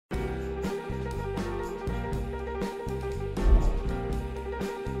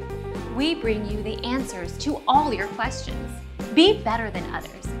we bring you the answers to all your questions. Be better than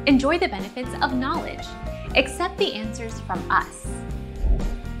others. Enjoy the benefits of knowledge. Accept the answers from us.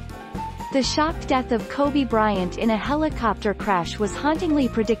 The shock death of Kobe Bryant in a helicopter crash was hauntingly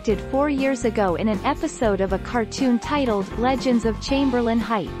predicted 4 years ago in an episode of a cartoon titled Legends of Chamberlain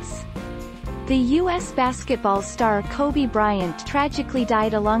Heights. The U.S. basketball star Kobe Bryant tragically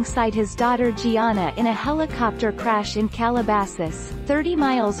died alongside his daughter Gianna in a helicopter crash in Calabasas, 30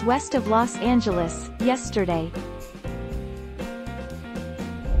 miles west of Los Angeles, yesterday.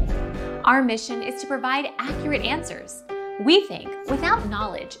 Our mission is to provide accurate answers. We think without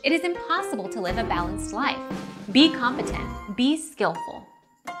knowledge, it is impossible to live a balanced life. Be competent, be skillful.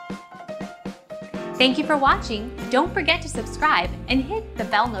 Thank you for watching. Don't forget to subscribe and hit the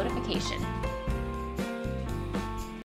bell notification.